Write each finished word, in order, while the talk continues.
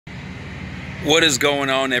What is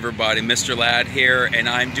going on, everybody? Mr. Ladd here, and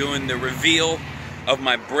I'm doing the reveal of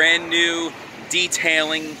my brand new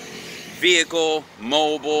detailing vehicle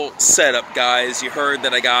mobile setup, guys. You heard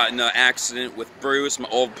that I got in an accident with Bruce, my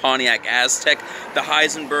old Pontiac Aztek. The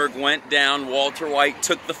Heisenberg went down, Walter White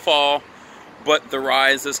took the fall, but the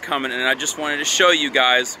rise is coming, and I just wanted to show you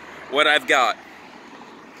guys what I've got.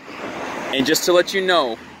 And just to let you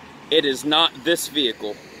know, it is not this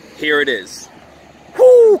vehicle. Here it is.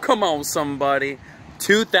 Whoo, come on somebody.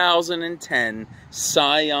 2010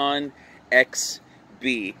 Scion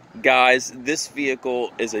XB. Guys, this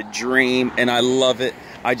vehicle is a dream and I love it.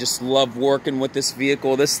 I just love working with this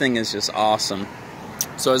vehicle. This thing is just awesome.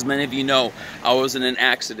 So as many of you know, I was in an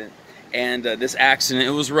accident. And this accident,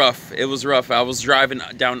 it was rough. It was rough. I was driving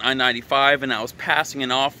down I-95 and I was passing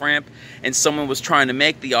an off-ramp and someone was trying to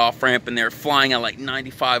make the off-ramp and they were flying at like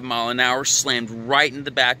 95 miles an hour, slammed right in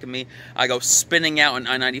the back of me. I go spinning out on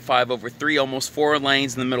I-95 over 3, almost 4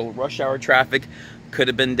 lanes in the middle of rush hour traffic. Could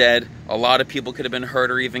have been dead. A lot of people could have been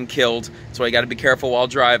hurt or even killed. So I got to be careful while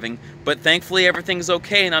driving. But thankfully everything's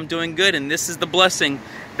okay and I'm doing good, and this is the blessing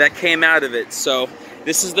that came out of it. So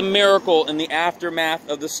this is the miracle in the aftermath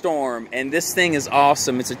of the storm, and this thing is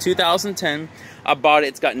awesome. It's a 2010. I bought it.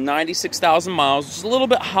 It's got 96,000 miles, which is a little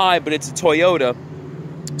bit high, but it's a Toyota,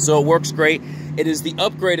 so it works great. It is the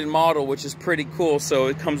upgraded model, which is pretty cool. So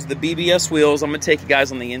it comes with the BBS wheels. I'm gonna take you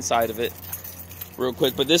guys on the inside of it real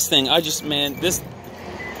quick. But this thing, man, this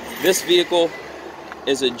vehicle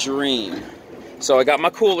is a dream. So I got my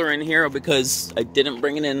cooler in here because I didn't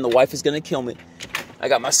bring it in. The wife is gonna kill me. I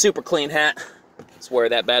got my super clean hat. Let's wear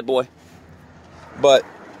that bad boy. But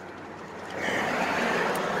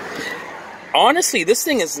honestly, this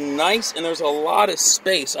thing is nice and there's a lot of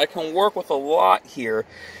space. I can work with a lot here.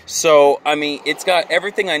 So, I mean, it's got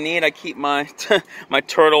everything I need. I keep my my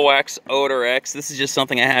Turtle Wax Odor X. This is just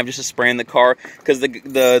something I have just to spray in the car because the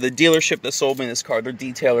dealership that sold me this car, their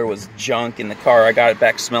detailer was junk in the car. I got it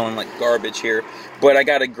back smelling like garbage here. But I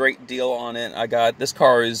got a great deal on it. This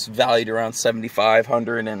car is valued around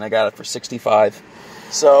 $7,500 and I got it for $65.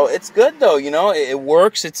 So it's good though, you know, it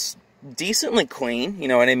works. It's decently clean, you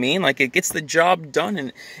know what I mean? Like, it gets the job done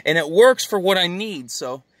and it works for what I need.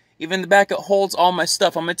 So even the back, it holds all my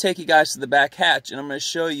stuff. I'm going to take you guys to the back hatch and I'm going to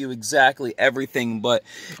show you exactly everything. But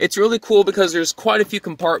it's really cool because there's quite a few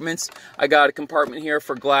compartments. I got a compartment here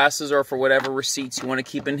for glasses or for whatever receipts you want to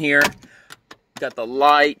keep in here. Got the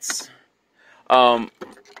lights.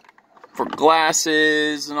 For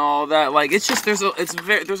glasses and all that. Like, it's just, there's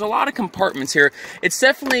a lot of compartments here. It's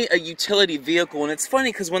definitely a utility vehicle, and it's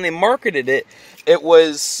funny because when they marketed it, it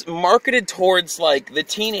was marketed towards like the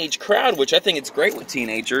teenage crowd, which I think it's great with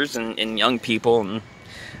teenagers and young people. And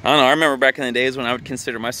I don't know, I remember back in the days when I would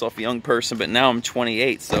consider myself a young person, but now I'm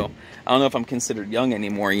 28, so I don't know if I'm considered young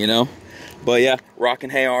anymore, you know? But yeah, rockin'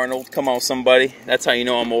 Hey Arnold, come on somebody. That's how you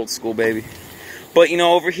know I'm old school, baby. But you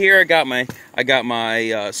know, over here I got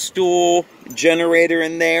my stool generator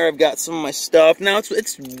in there. I've got some of my stuff. Now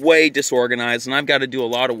it's way disorganized, and I've got to do a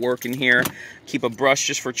lot of work in here. Keep a brush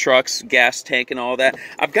just for trucks, gas tank, and all that.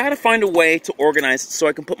 I've got to find a way to organize it so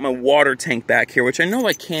I can put my water tank back here, which I know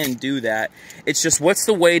I can do that. It's just, what's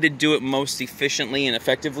the way to do it most efficiently and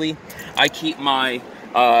effectively? I keep my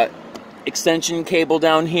extension cable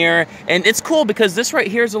down here, and it's cool because this right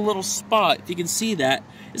here is a little spot. If you can see that,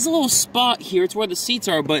 it's a little spot here. It's where the seats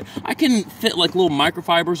are, but I can fit like little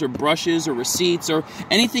microfibers or brushes or receipts or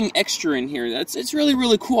anything extra in here. It's really,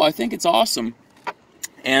 really cool. I think it's awesome,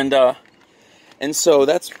 and so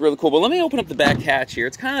that's really cool. But let me open up the back hatch here.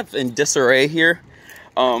 It's kind of in disarray here.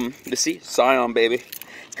 You see, Scion, baby.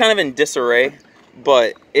 It's kind of in disarray,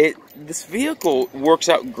 but this vehicle works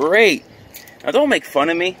out great. Now, don't make fun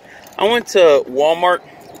of me. I went to Walmart.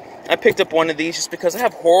 I picked up one of these just because I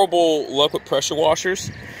have horrible luck with pressure washers.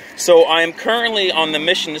 So I am currently on the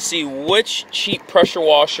mission to see which cheap pressure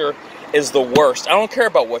washer is the worst. I don't care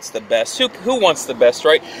about what's the best. Who wants the best,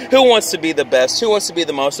 right? Who wants to be the best? Who wants to be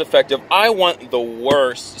the most effective? I want the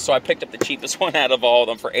worst. So I picked up the cheapest one out of all of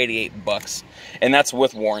them for 88 bucks. And that's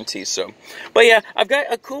with warranty. So, but yeah, I've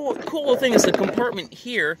got a cool little thing. It's a compartment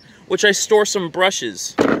here, which I store some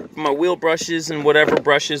brushes. My wheel brushes and whatever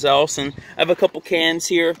brushes else, and I have a couple cans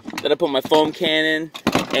here that I put my foam can in,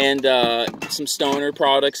 and some Stoner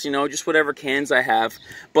products, you know, just whatever cans I have.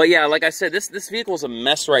 But yeah, like I said, this vehicle is a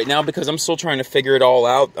mess right now because I'm still trying to figure it all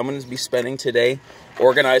out. I'm going to be spending today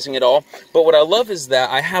organizing it all. But what I love is that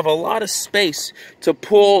I have a lot of space to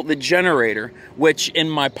pull the generator, which in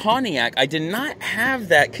my Pontiac, I did not have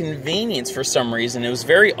that convenience for some reason. It was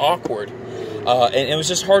very awkward. And it was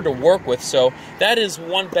just hard to work with. So that is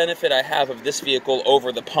one benefit I have of this vehicle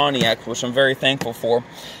over the Pontiac, which I'm very thankful for.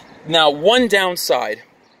 Now, one downside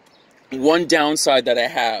that I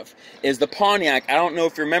have is the Pontiac. I don't know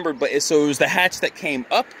if you remember, but it was the hatch that came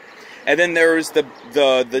up, and then there was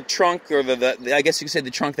the trunk, or the I guess you could say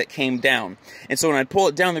the trunk that came down. And so when I pull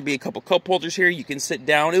it down, there'd be a couple cup holders here. You can sit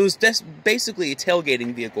down. It was just basically a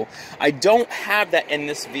tailgating vehicle. I don't have that in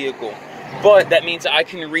this vehicle, but that means I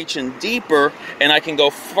can reach in deeper and I can go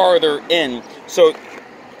farther in. So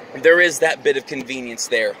there is that bit of convenience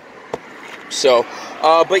there. So,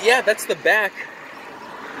 but yeah, that's the back.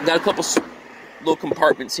 Got a couple little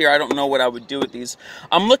compartments here. I don't know what I would do with these.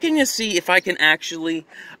 I'm looking to see if I can actually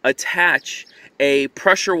attach a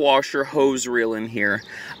pressure washer hose reel in here.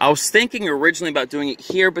 I was thinking originally about doing it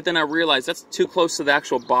here, but then I realized that's too close to the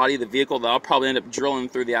actual body of the vehicle, that I'll probably end up drilling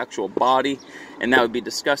through the actual body, and that would be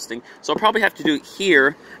disgusting. So I'll probably have to do it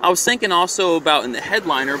here. I was thinking also about in the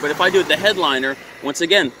headliner, but if I do it the headliner, once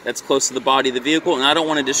again, that's close to the body of the vehicle, and I don't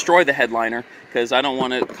want to destroy the headliner because I don't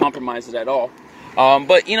want to compromise it at all.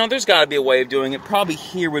 But, you know, there's got to be a way of doing it. Probably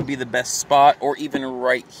here would be the best spot, or even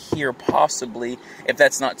right here, possibly, if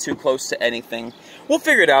that's not too close to anything. We'll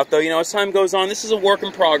figure it out, though, you know, as time goes on. This is a work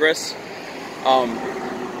in progress.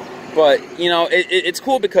 But, you know, it's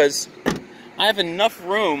cool because I have enough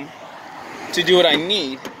room to do what I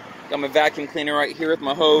need. Got my vacuum cleaner right here with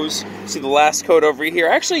my hose. See the last coat over here.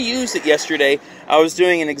 I actually used it yesterday. I was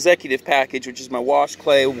doing an executive package, which is my wash,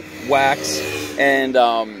 clay, wax, and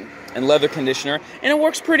leather conditioner, and it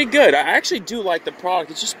works pretty good. I actually do like the product.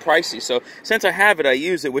 It's just pricey, so since I have it, I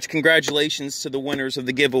use it, which congratulations to the winners of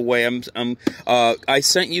the giveaway. I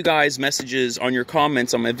sent you guys messages on your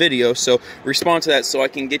comments on my video, so respond to that so I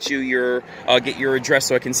can get you your address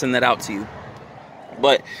so I can send that out to you.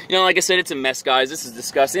 But, you know, like I said, it's a mess, guys. This is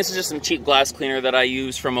disgusting. This is just some cheap glass cleaner that I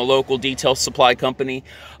use from a local detail supply company.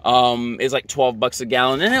 It's like 12 bucks a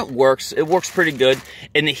gallon, and it works. It works pretty good.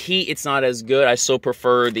 In the heat, it's not as good. I still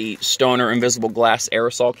prefer the Stoner Invisible Glass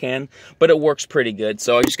aerosol can, but it works pretty good.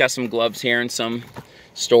 So I just got some gloves here and some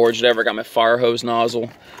storage, whatever. I got my fire hose nozzle,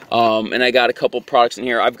 and I got a couple products in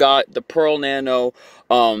here. I've got the Pearl Nano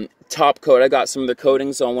top coat. I got some of the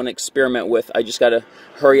coatings I want to experiment with. I just got to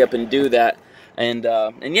hurry up and do that. And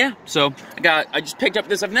yeah, so I just picked up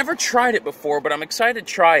this. I've never tried it before, but I'm excited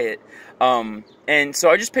to try it. And so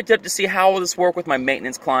I just picked it up to see how will this work with my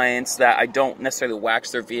maintenance clients that I don't necessarily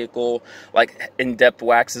wax their vehicle, like in-depth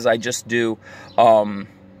waxes. I just do, you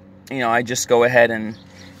know, I just go ahead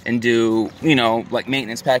and do, you know, like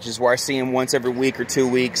maintenance patches where I see them once every week or 2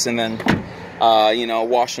 weeks, and then, you know,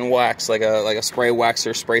 wash and wax like a spray wax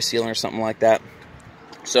or spray sealing or something like that.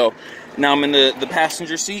 So now I'm in the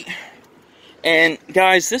passenger seat. And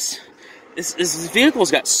guys, this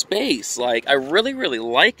vehicle's got space. Like, I really, really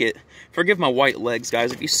like it. Forgive my white legs,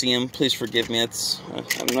 guys. If you see them, please forgive me.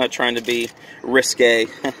 I'm not trying to be risque,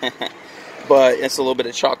 but it's a little bit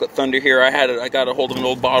of chocolate thunder here. I got a hold of an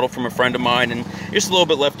old bottle from a friend of mine, and just a little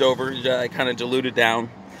bit left over. I kind of diluted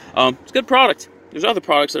down. It's a good product. There's other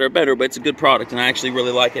products that are better, but it's a good product, and I actually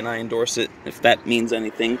really like it, and I endorse it, if that means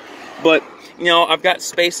anything. But, you know, I've got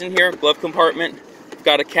space in here, glove compartment.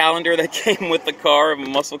 Got a calendar that came with the car,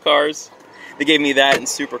 muscle cars. They gave me that in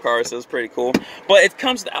supercars, so it was pretty cool. But it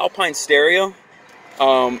comes with the Alpine stereo.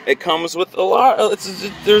 It comes with a lot.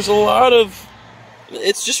 There's a lot of.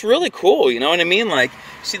 It's just really cool, you know what I mean? Like,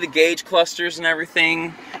 see the gauge clusters and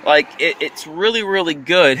everything. Like, it's really, really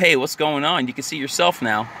good. Hey, what's going on? You can see yourself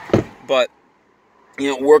now. But, you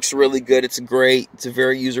know, it works really good. It's a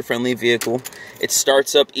very user-friendly vehicle. It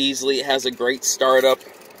starts up easily. It has a great startup.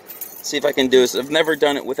 See if I can do this. I've never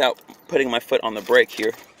done it without putting my foot on the brake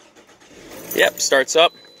here. Yep, starts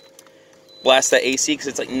up. Blast that AC because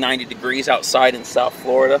it's like 90 degrees outside in South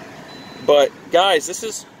Florida. But guys, this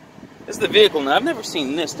is the vehicle. Now I've never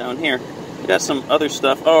seen this down here. We got some other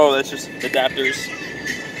stuff. Oh, that's just adapters.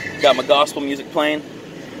 Got my gospel music playing.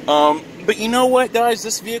 But you know what, guys?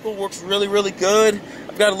 This vehicle works really, really good.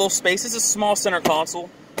 I've got a little space. It's a small center console.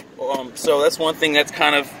 So that's one thing that's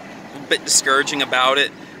kind of a bit discouraging about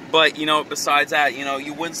it. But, you know, besides that, you know,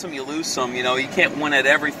 you win some, you lose some. You know, you can't win at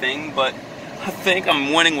everything, but I think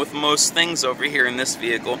I'm winning with most things over here in this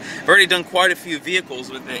vehicle. I've already done quite a few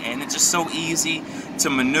vehicles with it, and it's just so easy to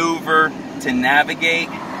maneuver, to navigate,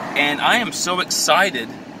 and I am so excited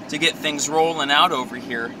to get things rolling out over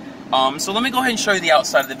here. So let me go ahead and show you the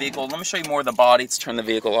outside of the vehicle. Let me show you more of the body. Let's turn the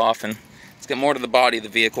vehicle off, and let's get more to the body of the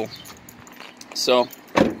vehicle. So,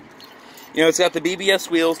 you know, it's got the BBS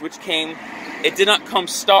wheels, which came... It did not come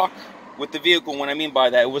stock with the vehicle. What I mean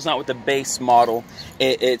by that, it was not with the base model.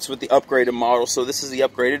 It's with the upgraded model. So this is the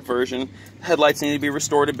upgraded version. Headlights need to be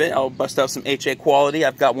restored a bit. I'll bust out some HA quality.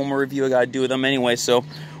 I've got one more review I got to do with them anyway, so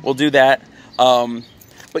we'll do that.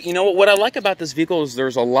 But you know what I like about this vehicle is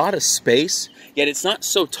there's a lot of space, yet it's not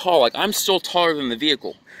so tall. Like, I'm still taller than the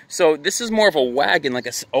vehicle. So this is more of a wagon, like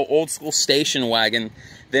a old school station wagon,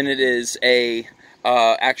 than it is a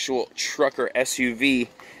actual truck or SUV.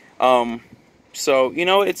 So, you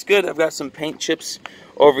know, it's good. I've got some paint chips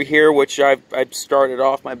over here, which I've started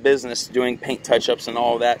off my business doing paint touch-ups and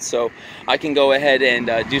all that. So I can go ahead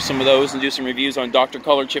and do some of those and do some reviews on Dr.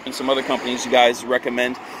 Color Chip and some other companies you guys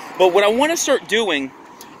recommend. But what I want to start doing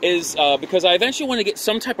is, because I eventually want to get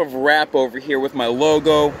some type of wrap over here with my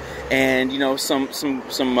logo and, you know, some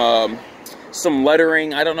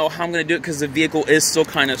lettering. I don't know how I'm going to do it because the vehicle is still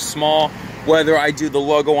kind of small. Whether I do the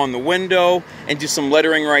logo on the window and do some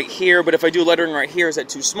lettering right here. But if I do lettering right here, is that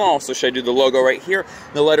too small? So should I do the logo right here,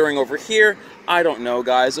 the lettering over here? I don't know,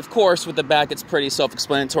 guys. Of course, with the back, it's pretty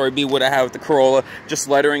self-explanatory. Be what I have with the Corolla, just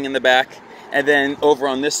lettering in the back. And then over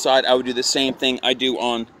on this side, I would do the same thing I do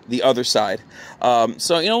on the other side.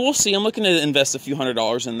 So, you know, we'll see. I'm looking to invest a few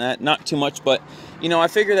 $100s in that. Not too much, but, you know, I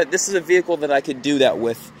figure that this is a vehicle that I could do that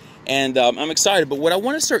with. And I'm excited, but what I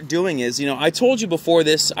want to start doing is, you know, I told you before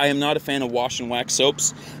this, I am not a fan of wash and wax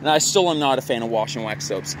soaps, and I still am not a fan of wash and wax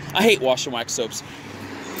soaps. I hate wash and wax soaps.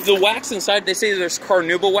 The wax inside, they say there's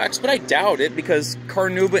carnauba wax, but I doubt it, because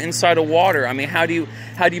carnauba inside of water, I mean, how do you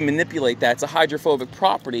manipulate that? It's a hydrophobic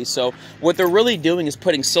property. So what they're really doing is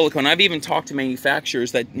putting silicone. I've even talked to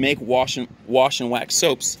manufacturers that make wash and wax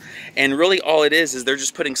soaps, and really all it is they're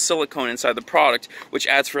just putting silicone inside the product, which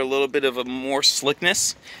adds for a little bit of a more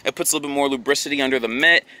slickness. It puts a little bit more lubricity under the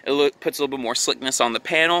mitt. It puts a little bit more slickness on the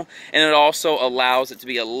panel, and it also allows it to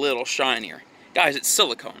be a little shinier. Guys, it's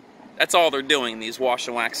silicone. That's all they're doing in these wash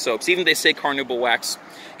and wax soaps. Even they say carnauba wax.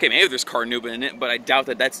 Okay, maybe there's carnauba in it, but I doubt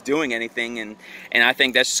that that's doing anything, and I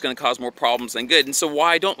think that's just going to cause more problems than good. And so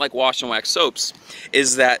why I don't like wash and wax soaps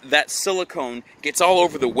is that silicone gets all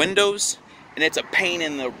over the windows, and it's a pain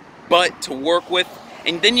in the butt to work with,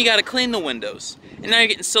 and then you got to clean the windows. And now you're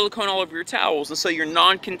getting silicone all over your towels, and so your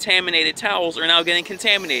non-contaminated towels are now getting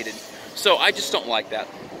contaminated. So I just don't like that.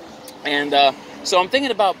 And so I'm thinking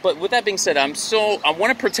about, but with that being said, I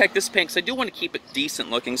want to protect this paint because I do want to keep it decent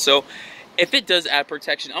looking. So if it does add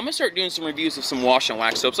protection, I'm going to start doing some reviews of some wash and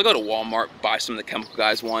wax soaps. I'll go to Walmart, buy some of the Chemical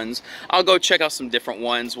Guys ones. I'll go check out some different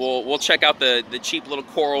ones. We'll check out the cheap little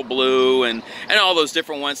coral blue and all those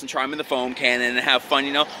different ones and try them in the foam cannon and have fun,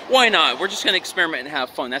 you know. Why not? We're just going to experiment and have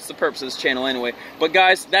fun. That's the purpose of this channel anyway. But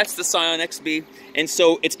guys, that's the Scion XB. And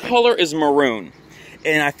so its color is maroon.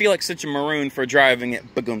 And I feel like such a maroon for driving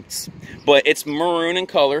it, bagoons. But it's maroon in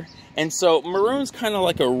color, and so maroon's kind of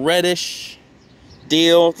like a reddish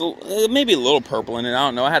deal, maybe a little purple in it, I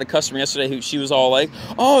don't know. I had a customer yesterday who, she was all like,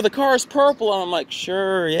 oh, the car is purple, and I'm like,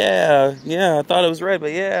 sure, yeah, I thought it was red,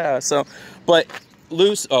 but yeah, so, but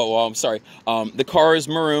loose, oh, well, I'm sorry, the car is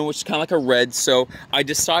maroon, which is kind of like a red, so I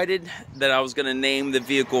decided that I was going to name the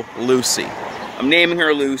vehicle Lucy. I'm naming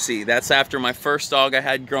her Lucy. That's after my first dog I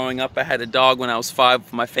had growing up. I had a dog when I was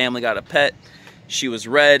 5. My family got a pet. She was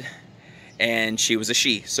red, and she was a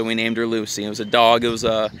she, so we named her Lucy. It was a dog. It was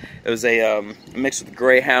a mix with a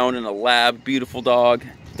greyhound and a lab. Beautiful dog.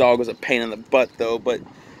 The dog was a pain in the butt though, but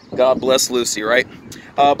God bless Lucy, right?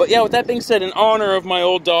 But yeah, with that being said, in honor of my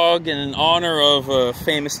old dog and in honor of a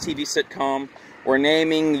famous TV sitcom, we're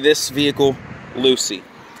naming this vehicle Lucy.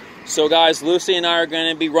 So guys, Lucy and I are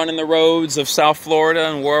going to be running the roads of South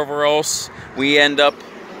Florida and wherever else we end up.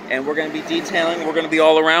 And we're going to be detailing. We're going to be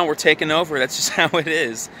all around. We're taking over. That's just how it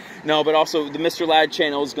is. No, but also the Mr. Ladd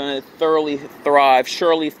channel is going to thoroughly thrive,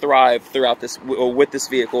 surely thrive throughout this, with this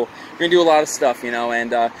vehicle. We're going to do a lot of stuff, you know. And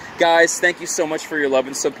guys, thank you so much for your love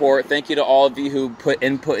and support. Thank you to all of you who put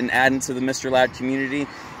input and add into the Mr. Ladd community.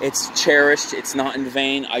 It's cherished. It's not in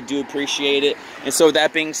vain. I do appreciate it. And so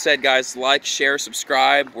that being said, guys, like, share,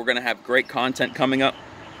 subscribe. We're going to have great content coming up.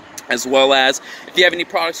 As well as, if you have any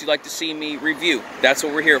products you'd like to see me review, that's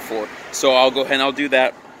what we're here for. So I'll go ahead and I'll do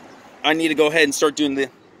that. I need to go ahead and start doing the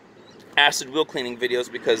acid wheel cleaning videos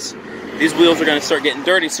because these wheels are going to start getting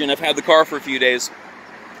dirty soon. I've had the car for a few days.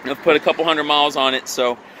 I've put a couple 100 miles on it,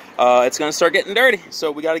 so it's going to start getting dirty.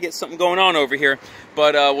 So we got to get something going on over here.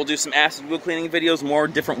 But we'll do some acid wheel cleaning videos, more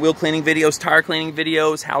different wheel cleaning videos, tire cleaning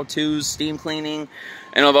videos, how-tos, steam cleaning,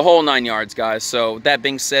 and the whole 9 yards, guys. So that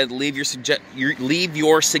being said, leave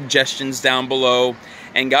your suggestions down below.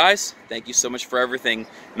 And guys, thank you so much for everything.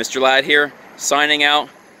 Mr. Ladd here, signing out.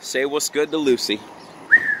 Say what's good to Lucy.